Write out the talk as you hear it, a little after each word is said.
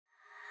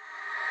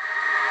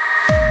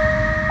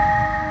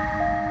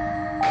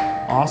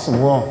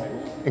Awesome. Well,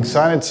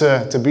 excited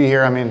to be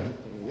here. I mean,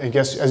 I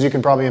guess as you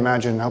can probably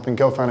imagine, helping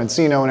co-found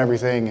Encino and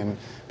everything, and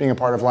being a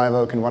part of Live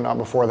Oak and whatnot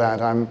before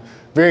that, I'm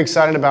very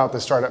excited about the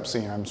startup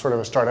scene. I'm sort of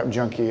a startup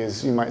junkie,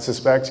 as you might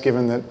suspect,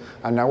 given that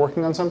I'm now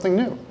working on something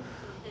new.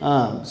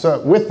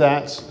 So with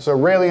that,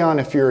 Raleon,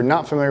 if you're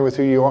not familiar with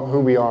who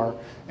we are,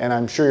 and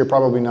I'm sure you're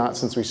probably not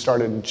since we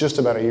started just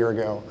about a year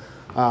ago,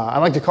 I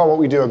like to call what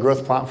we do a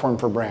growth platform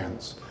for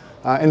brands.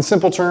 In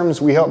simple terms,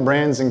 we help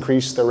brands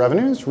increase their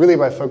revenues, really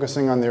by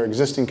focusing on their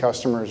existing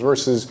customers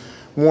versus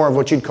more of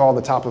what you'd call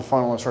the top of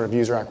funnel or sort of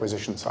user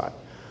acquisition side.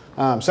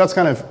 So that's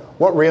kind of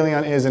what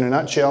Raleon is in a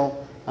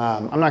nutshell.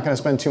 I'm not going to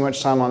spend too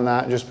much time on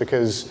that just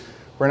because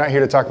we're not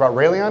here to talk about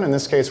Raleon. In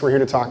this case, we're here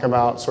to talk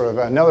about sort of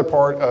another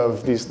part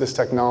of this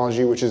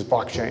technology, which is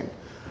blockchain.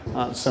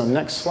 So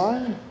next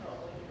slide.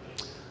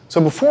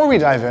 So before we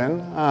dive in,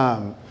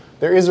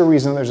 there is a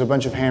reason there's a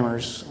bunch of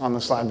hammers on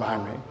the slide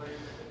behind me.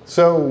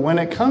 So when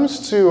it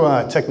comes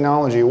to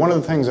technology, one of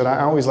the things that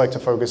I always like to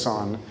focus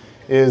on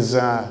is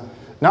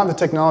not the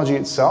technology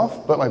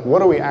itself, but like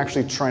what are we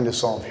actually trying to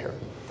solve here?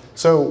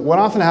 So what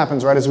often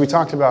happens, right, is we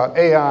talked about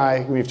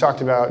AI, we've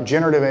talked about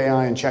generative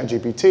AI and Chat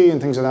GPT and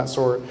things of that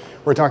sort.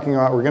 We're going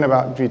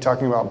to be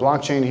talking about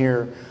blockchain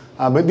here,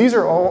 but these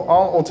are all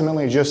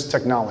ultimately just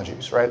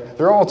technologies, right?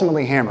 They're all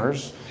ultimately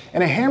hammers,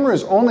 and a hammer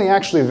is only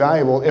actually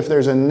valuable if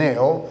there's a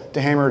nail to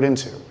hammer it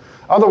into.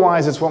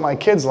 Otherwise, it's what my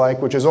kids like,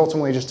 which is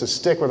ultimately just a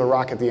stick with a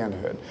rock at the end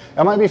of it.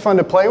 It might be fun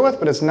to play with,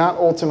 but it's not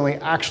ultimately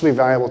actually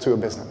valuable to a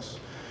business.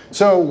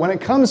 So when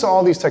it comes to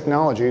all these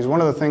technologies,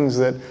 one of the things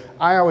that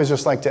I always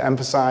just like to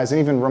emphasize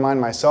and even remind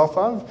myself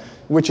of,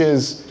 which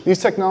is these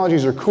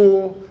technologies are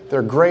cool,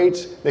 they're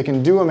great, they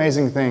can do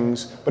amazing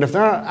things, but if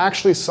they're not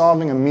actually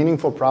solving a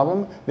meaningful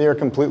problem, they are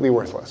completely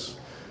worthless.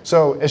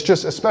 So it's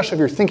just, especially if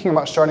you're thinking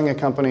about starting a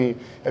company,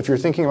 if you're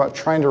thinking about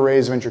trying to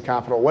raise venture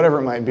capital, whatever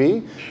it might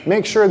be,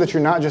 make sure that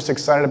you're not just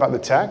excited about the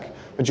tech,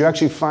 but you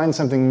actually find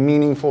something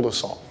meaningful to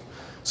solve.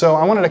 So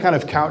I wanted to kind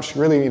of couch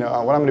really, what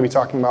I'm going to be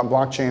talking about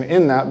blockchain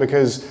in that,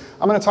 because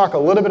I'm going to talk a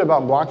little bit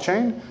about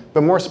blockchain,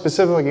 but more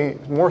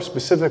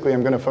specifically,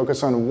 I'm going to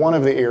focus on one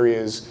of the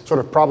areas, sort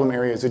of problem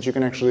areas that you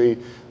can actually,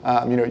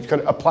 you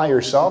could apply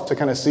yourself to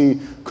kind of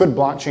see, could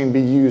blockchain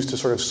be used to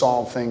sort of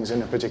solve things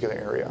in a particular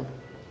area?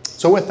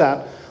 So with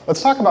that, let's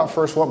talk about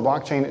first what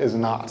blockchain is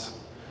not.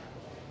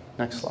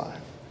 Next slide.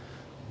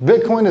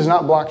 Bitcoin is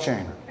not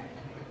blockchain.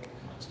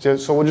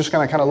 So we're just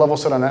going to kind of level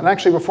set on that. And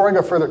actually, before I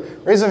go further,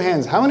 raise some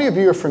hands. How many of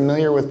you are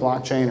familiar with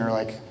blockchain or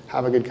like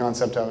have a good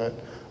concept of it?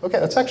 Okay,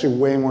 that's actually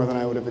way more than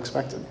I would have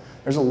expected.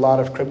 There's a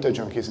lot of crypto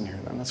junkies in here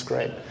then. That's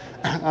great.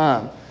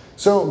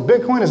 So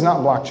Bitcoin is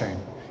not blockchain.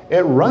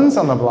 It runs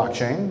on the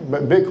blockchain,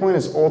 but Bitcoin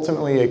is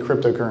ultimately a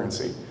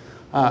cryptocurrency.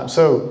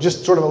 So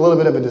just sort of a little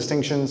bit of a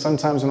distinction.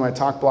 Sometimes when I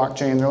talk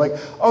blockchain, they're like,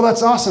 oh,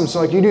 that's awesome. So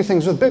like you do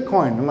things with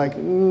Bitcoin. I'm like,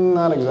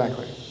 not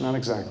exactly, not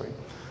exactly.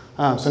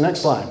 So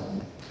next slide.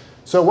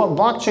 So what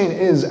blockchain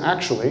is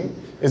actually,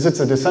 is it's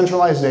a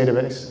decentralized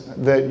database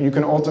that you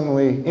can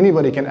ultimately,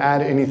 anybody can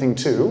add anything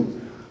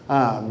to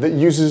that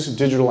uses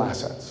digital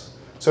assets.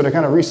 So to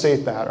kind of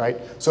restate that, right?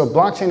 So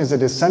blockchain is a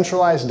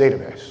decentralized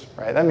database,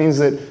 right? That means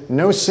that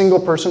no single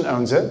person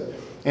owns it,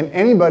 and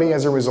anybody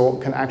as a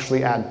result can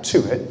actually add to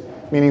it,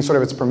 meaning sort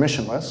of it's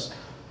permissionless.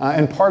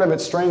 And part of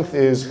its strength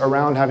is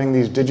around having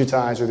these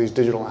digitized or these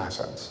digital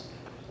assets.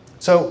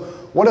 So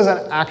what does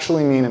that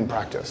actually mean in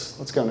practice?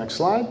 Let's go next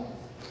slide.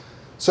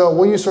 So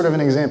we'll use sort of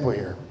an example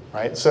here,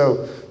 right?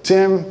 So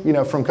Tim,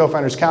 from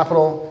Co-Founders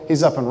Capital,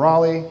 he's up in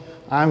Raleigh.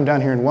 I'm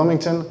down here in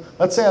Wilmington.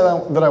 Let's say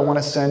that I want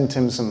to send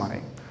Tim some money,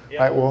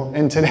 right? Well,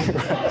 in today,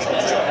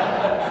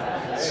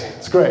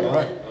 it's great,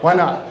 right? Why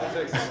not?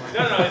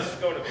 No,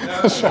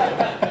 it's going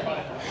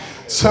to.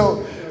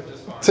 So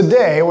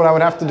today, what I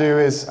would have to do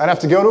is I'd have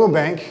to go to a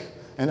bank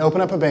and open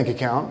up a bank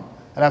account.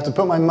 I'd have to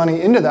put my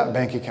money into that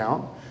bank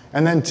account,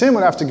 and then Tim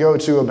would have to go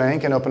to a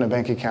bank and open a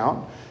bank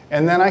account.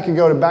 And then I could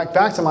go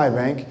back to my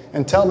bank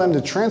and tell them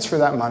to transfer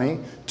that money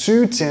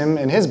to Tim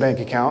in his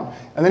bank account.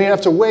 And then he'd have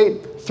to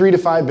wait 3 to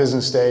 5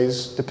 business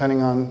days,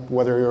 depending on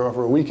whether you're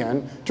over a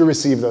weekend, to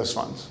receive those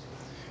funds.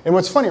 And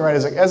what's funny, right,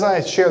 is like as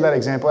I share that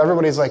example,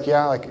 everybody's like,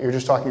 yeah, like you're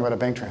just talking about a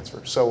bank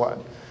transfer. So what?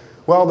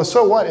 Well, the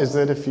so what is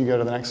that if you go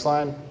to the next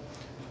slide.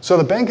 So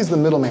the bank is the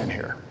middleman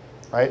here,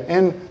 right?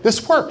 And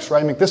this works,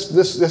 right? I mean, this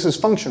is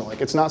functional.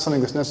 Like it's not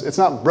something it's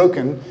not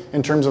broken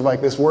in terms of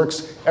like this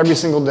works every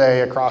single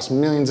day across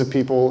millions of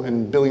people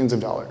and billions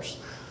of dollars.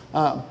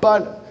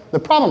 But the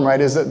problem,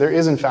 right, is that there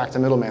is in fact a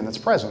middleman that's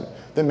present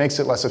that makes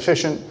it less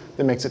efficient,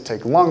 that makes it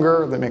take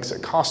longer, that makes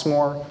it cost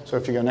more. So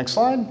if you go next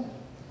slide.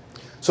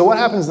 So what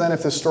happens then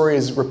if this story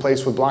is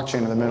replaced with blockchain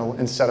in the middle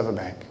instead of a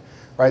bank?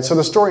 Right, so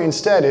the story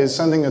instead is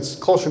something that's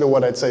closer to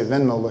what I'd say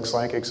Venmo looks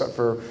like, except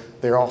for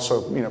they're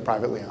also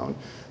privately owned.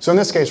 So in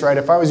this case, right,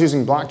 if I was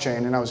using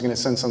blockchain and I was going to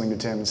send something to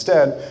Tim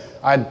instead,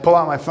 I'd pull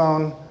out my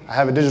phone, I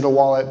have a digital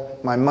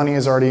wallet, my money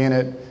is already in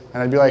it,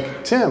 and I'd be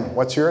like, Tim,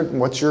 what's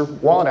your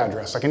wallet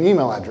address, like an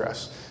email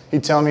address?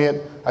 He'd tell me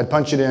it, I'd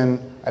punch it in,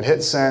 I'd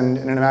hit send,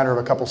 and in a matter of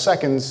a couple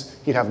seconds,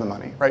 he'd have the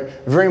money, right?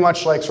 Very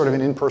much like sort of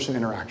an in-person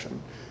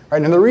interaction.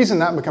 right? And the reason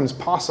that becomes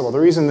possible, the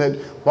reason that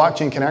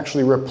blockchain can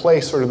actually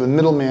replace sort of the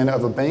middleman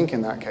of a bank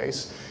in that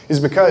case, is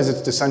because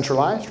it's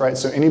decentralized, right?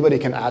 So anybody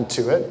can add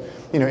to it.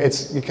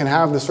 You can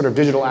have this sort of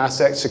digital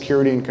asset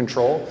security and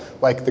control,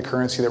 like the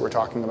currency that we're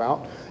talking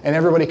about, and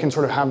everybody can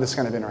sort of have this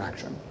kind of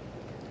interaction.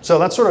 So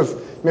that's sort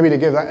of maybe to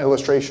give that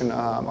illustration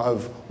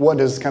of what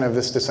does kind of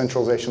this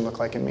decentralization look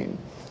like and mean.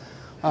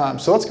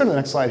 So let's go to the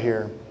next slide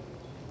here.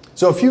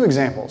 So a few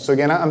examples. So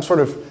again,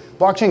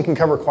 blockchain can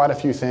cover quite a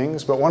few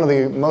things, but one of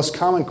the most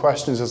common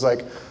questions is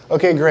like,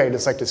 okay, great,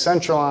 it's like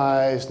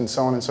decentralized and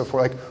so on and so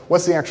forth. Like,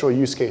 what's the actual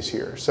use case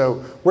here?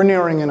 So we're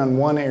narrowing in on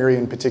one area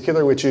in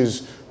particular, which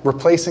is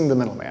replacing the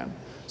middleman.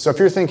 So if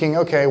you're thinking,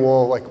 okay,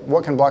 well, like,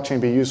 what can blockchain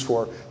be used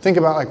for? Think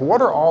about like,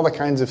 what are all the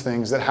kinds of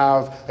things that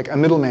have like a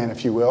middleman,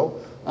 if you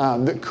will,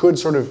 that could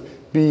sort of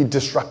be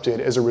disrupted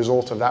as a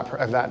result of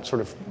that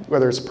sort of,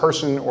 whether it's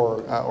person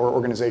or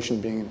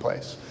organization being in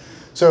place.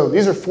 So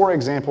these are 4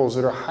 examples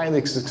that are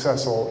highly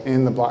successful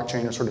in the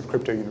blockchain or sort of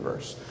crypto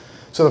universe.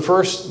 So the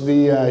first,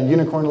 the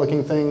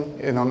unicorn-looking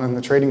thing on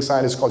the trading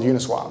side is called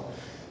Uniswap.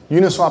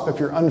 Uniswap, if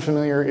you're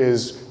unfamiliar,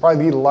 is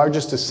probably the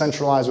largest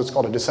decentralized, what's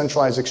called a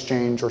decentralized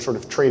exchange or sort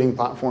of trading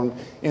platform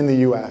in the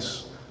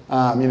US.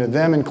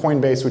 Them and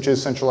Coinbase, which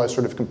is centralized,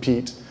 sort of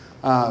compete.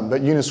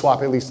 But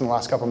Uniswap, at least in the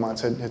last couple of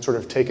months, had sort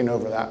of taken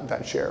over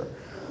that share.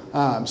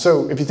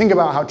 So if you think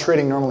about how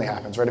trading normally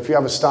happens, right? If you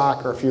have a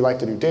stock or if you like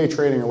to do day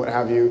trading or what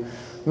have you,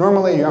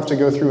 normally you have to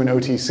go through an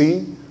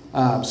OTC.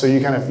 So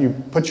you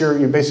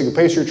basically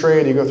place your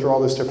trade, you go through all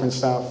this different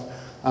stuff.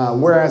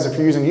 Whereas if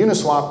you're using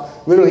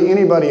Uniswap, literally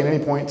anybody at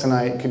any point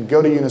tonight could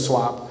go to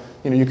Uniswap,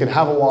 you could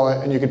have a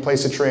wallet and you could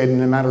place a trade, and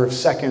in a matter of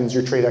seconds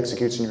your trade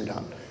executes and you're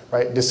done,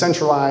 right?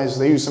 Decentralized,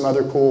 they use some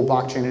other cool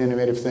blockchain and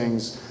innovative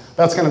things.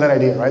 That's kind of that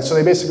idea, right? So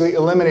they basically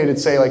eliminated,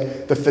 say,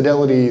 like the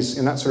Fidelities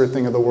and that sort of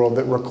thing of the world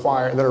that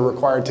are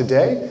required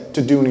today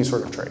to do any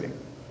sort of trading.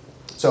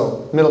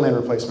 So middleman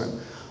replacement.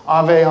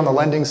 Aave on the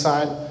lending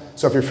side.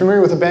 So if you're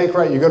familiar with a bank,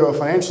 right, you go to a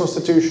financial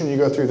institution, you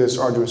go through this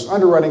arduous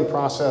underwriting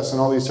process and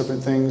all these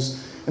different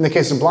things. In the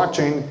case of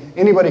blockchain,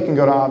 anybody can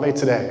go to Aave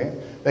today.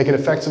 They can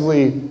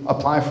effectively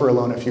apply for a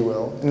loan, if you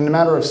will, and in a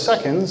matter of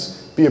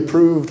seconds, be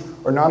approved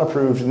or not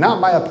approved, not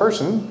by a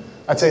person.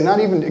 I'd say not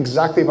even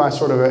exactly by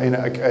sort of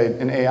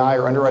an AI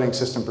or underwriting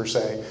system per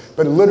se,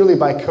 but literally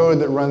by code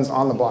that runs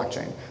on the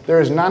blockchain. There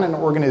is not an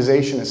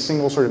organization, a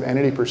single sort of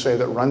entity per se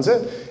that runs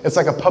it. It's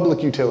like a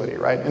public utility,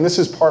 right? And this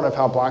is part of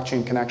how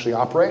blockchain can actually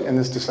operate in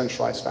this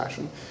decentralized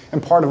fashion,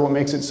 and part of what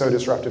makes it so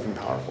disruptive and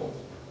powerful.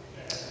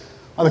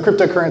 On the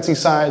cryptocurrency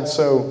side,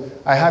 so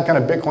I have kind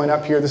of Bitcoin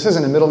up here. This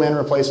isn't a middleman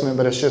replacement,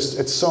 but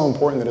it's so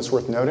important that it's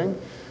worth noting.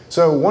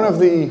 So one of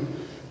the,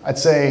 I'd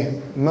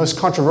say, most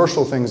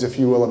controversial things, if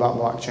you will, about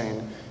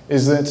blockchain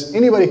is that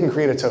anybody can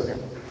create a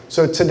token.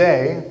 So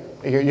today,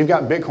 you've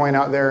got Bitcoin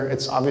out there.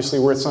 It's obviously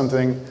worth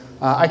something.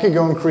 I could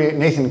go and create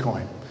Nathan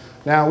Coin.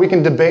 Now, we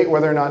can debate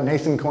whether or not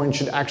Nathan Coin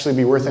should actually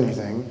be worth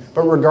anything,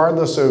 but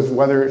regardless of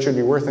whether it should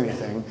be worth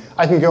anything,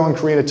 I can go and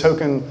create a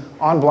token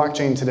on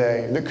blockchain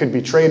today that could be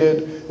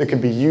traded, that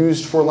could be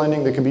used for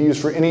lending, that could be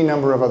used for any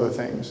number of other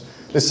things.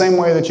 The same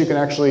way that you can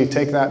actually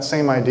take that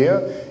same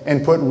idea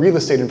and put real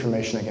estate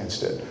information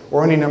against it,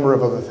 or any number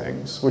of other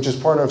things, which is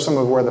part of some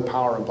of where the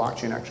power of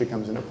blockchain actually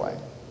comes into play.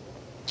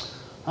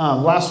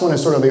 Last one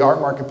is sort of the art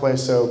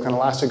marketplace, so kind of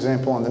last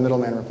example on the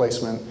middleman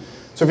replacement.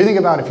 So if you think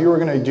about if you were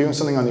going to do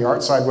something on the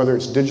art side, whether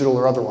it's digital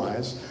or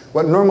otherwise,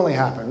 what normally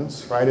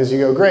happens, right, is you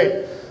go,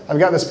 great, I've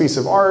got this piece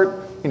of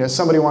art,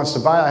 somebody wants to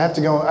buy it, I have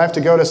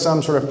to go to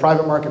some sort of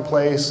private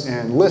marketplace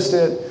and list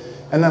it,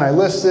 and then I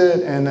list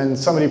it, and then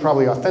somebody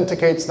probably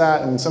authenticates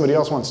that, and somebody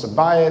else wants to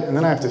buy it, and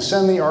then I have to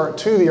send the art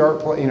to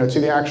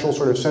the actual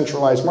sort of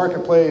centralized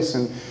marketplace,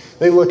 and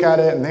they look at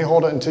it and they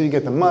hold it until you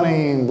get the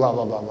money, and blah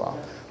blah blah blah.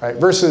 Right?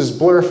 Versus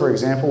Blur, for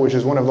example, which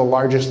is one of the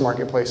largest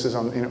marketplaces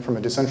from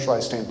a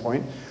decentralized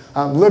standpoint.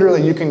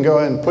 Literally, you can go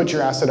ahead and put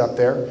your asset up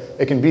there.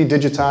 It can be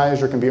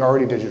digitized or it can be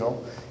already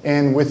digital,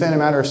 and within a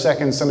matter of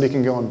seconds, somebody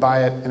can go and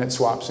buy it, and it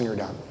swaps, and you're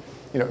done.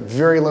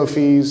 Very low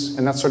fees,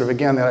 and that's sort of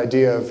again that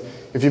idea of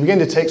if you begin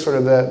to take sort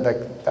of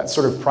that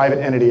sort of private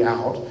entity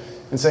out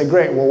and say,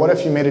 great, well, what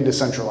if you made it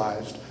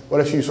decentralized?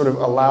 What if you sort of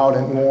allowed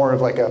it more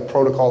of like a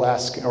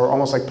protocol-esque or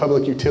almost like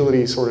public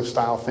utility sort of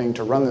style thing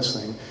to run this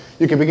thing?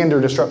 You can begin to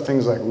disrupt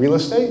things like real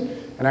estate,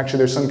 and actually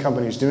there's some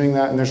companies doing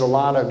that, and there's a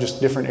lot of just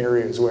different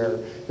areas where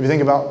if you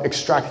think about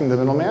extracting the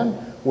middleman,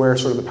 where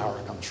sort of the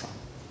power comes from.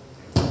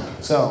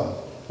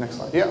 So, next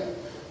slide, yeah.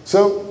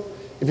 So,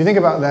 if you think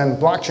about then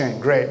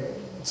blockchain, great.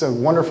 It's a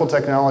wonderful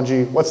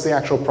technology. What's the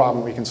actual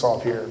problem we can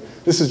solve here?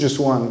 This is just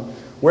one.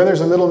 Where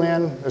there's a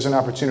middleman, there's an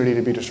opportunity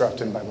to be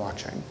disrupted by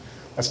blockchain.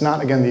 That's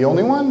not, again, the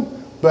only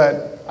one,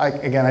 but I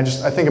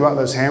think about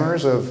those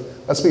hammers of,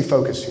 let's be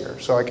focused here.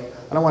 So I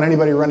don't want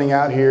anybody running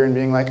out here and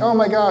being like, oh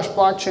my gosh,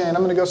 blockchain,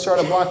 I'm gonna go start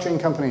a blockchain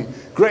company.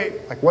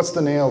 Great, like what's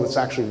the nail that's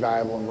actually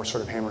valuable and we're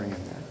sort of hammering in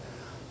there.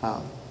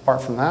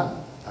 Apart from that,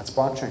 that's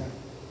blockchain.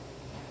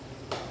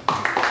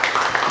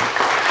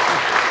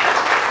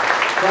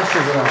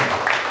 Questions at all?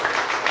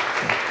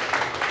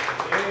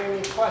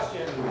 Any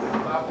questions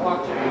about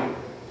blockchain?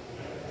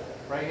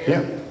 right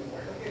here.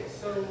 Yeah. Okay,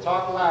 so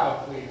Talk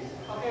loud, please.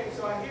 okay,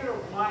 so I hear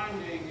of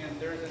mining and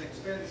there's an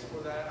expense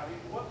for that. I mean,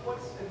 what's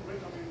the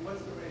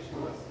ratio?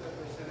 What's the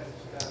percentage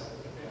that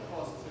it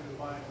costs to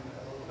mine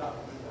and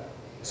document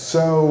that?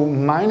 So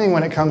mining,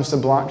 when it comes to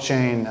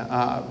blockchain,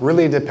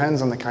 really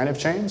depends on the kind of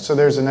chain. So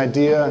there's an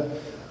idea.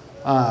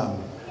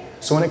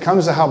 So when it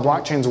comes to how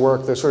blockchains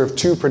work, there's sort of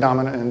two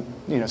predominant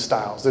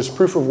styles. There's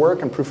proof of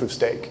work and proof of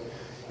stake.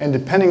 And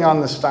depending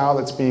on the style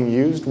that's being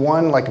used,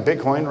 one, like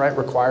Bitcoin, right,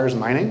 requires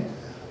mining.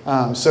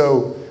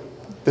 So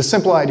the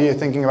simple idea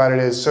thinking about it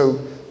is, so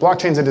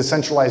blockchain's a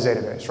decentralized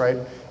database, right?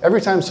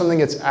 Every time something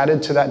gets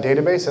added to that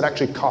database, it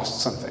actually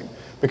costs something.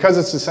 Because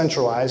it's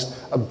decentralized,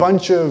 a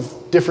bunch of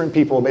different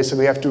people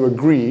basically have to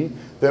agree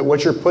that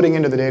what you're putting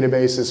into the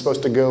database is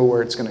supposed to go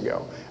where it's going to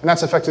go. And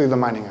that's effectively the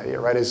mining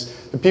idea, right? Is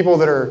the people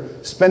that are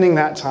spending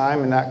that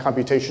time and that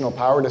computational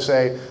power to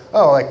say,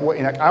 oh, like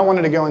I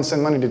wanted to go and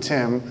send money to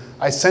Tim.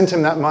 I sent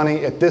him that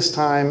money at this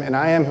time, and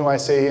I am who I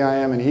say I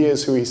am, and he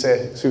is who he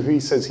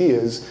says he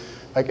is.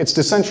 Like, it's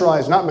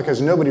decentralized not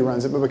because nobody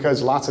runs it, but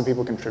because lots of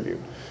people contribute.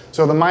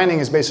 So the mining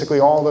is basically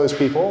all those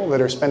people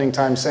that are spending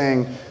time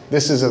saying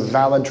this is a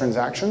valid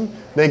transaction.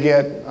 They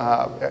get,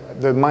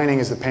 the mining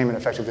is the payment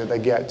effectively that they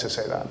get to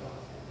say that.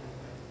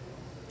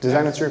 Does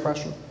that answer your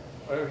question?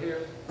 Over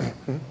here.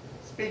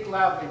 Speak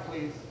loudly,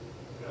 please.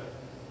 Okay.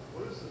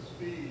 What is the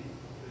speed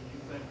that you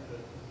think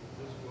that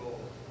this will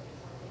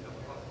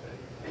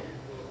uptake?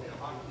 Will it be a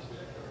hockey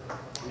stick? Or?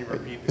 Can you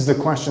repeat? Is the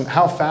question,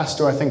 how fast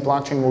do I think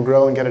blockchain will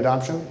grow and get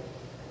adoption?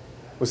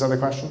 Was that the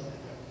question?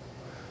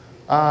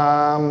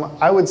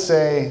 I would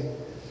say,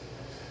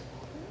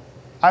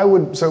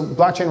 so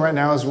blockchain right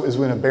now is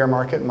in a bear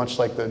market, much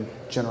like the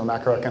general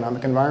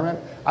macroeconomic environment.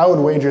 I would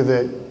wager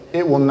that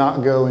it will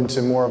not go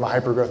into more of a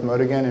hypergrowth mode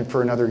again and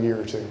for another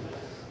year or two.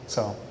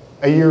 So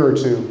a year or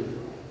two.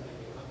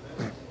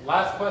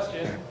 Last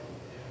question. Can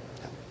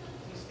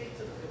you speak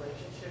to the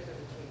relationship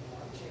between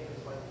blockchain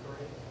and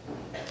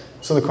Web3?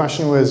 So the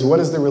question was, what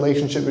is the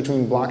relationship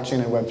between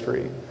blockchain and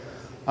Web3?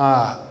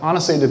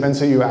 Honestly, it depends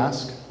who you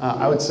ask.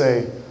 I would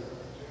say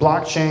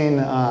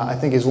blockchain, I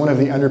think, is one of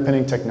the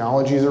underpinning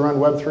technologies around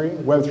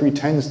Web3. Web3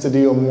 tends to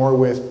deal more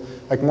with,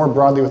 more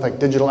broadly with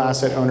digital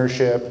asset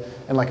ownership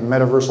and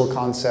metaversal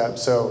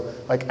concepts. So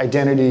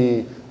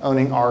identity,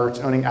 owning art,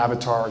 owning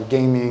avatar,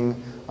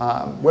 gaming.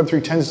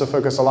 Web3 tends to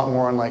focus a lot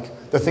more on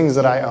the things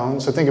that I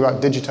own. So think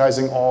about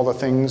digitizing all the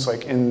things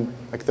in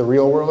the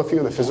real world,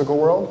 the physical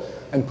world,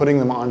 and putting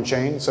them on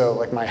chain.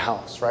 So my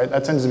house, right?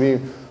 That tends to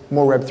be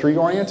more Web3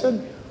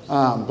 oriented.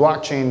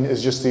 Blockchain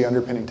is just the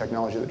underpinning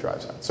technology that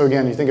drives that. So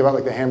again, you think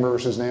about the hammer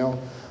versus nail.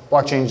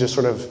 Blockchain is just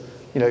sort of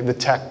the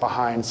tech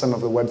behind some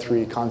of the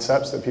Web3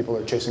 concepts that people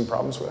are chasing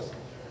problems with.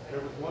 There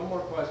was one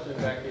more question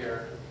back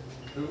here.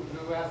 Who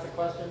asked the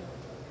question?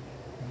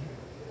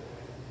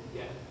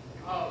 Yeah.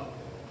 I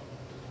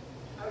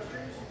was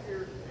curious if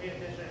you're paying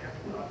attention and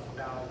having thoughts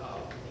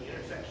about the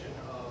intersection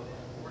of,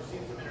 we're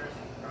seeing some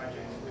interesting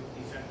projects with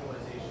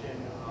decentralization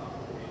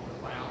and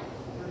cloud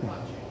and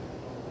blockchain.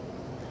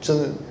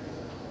 So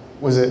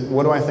was it,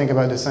 what do I think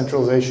about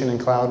decentralization in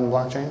cloud and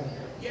blockchain?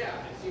 Yeah,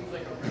 it seems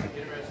like a really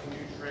interesting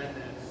new trend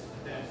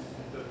that's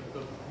the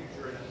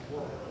future in its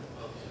world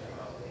of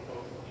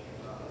both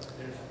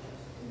intersections.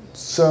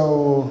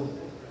 So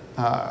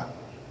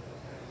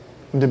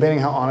I'm debating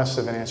how honest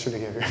of an answer to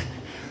give here.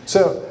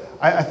 So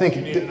I think— Do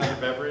you need another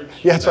beverage?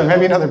 Yeah, that's right,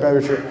 maybe another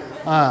beverage here.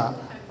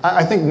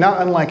 I think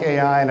not unlike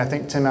AI, and I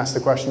think Tim asked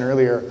the question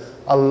earlier,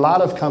 a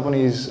lot of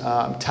companies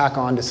tack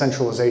on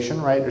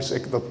decentralization, right? It's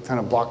the kind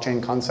of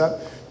blockchain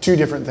concept, two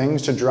different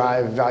things to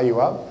drive value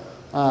up.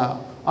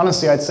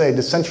 Honestly, I'd say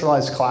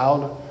decentralized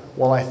cloud,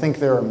 while I think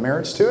there are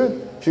merits to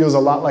it, feels a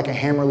lot like a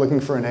hammer looking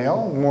for a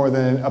nail more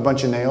than a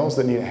bunch of nails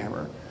that need a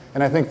hammer.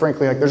 And I think,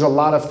 frankly, there's a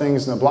lot of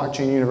things in the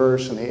blockchain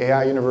universe and the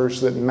AI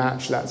universe that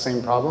match that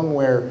same problem,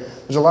 where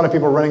there's a lot of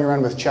people running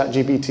around with Chat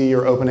GPT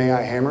or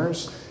OpenAI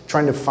hammers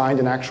trying to find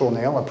an actual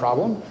nail, a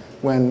problem,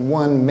 when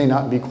one may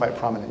not be quite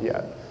prominent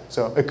yet.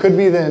 So it could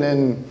be that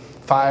in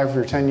 5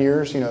 or 10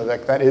 years,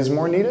 that is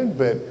more needed,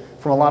 but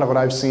from a lot of what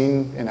I've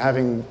seen and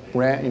having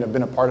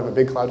been a part of a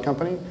big cloud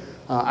company,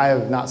 I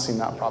have not seen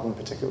that problem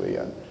particularly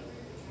yet.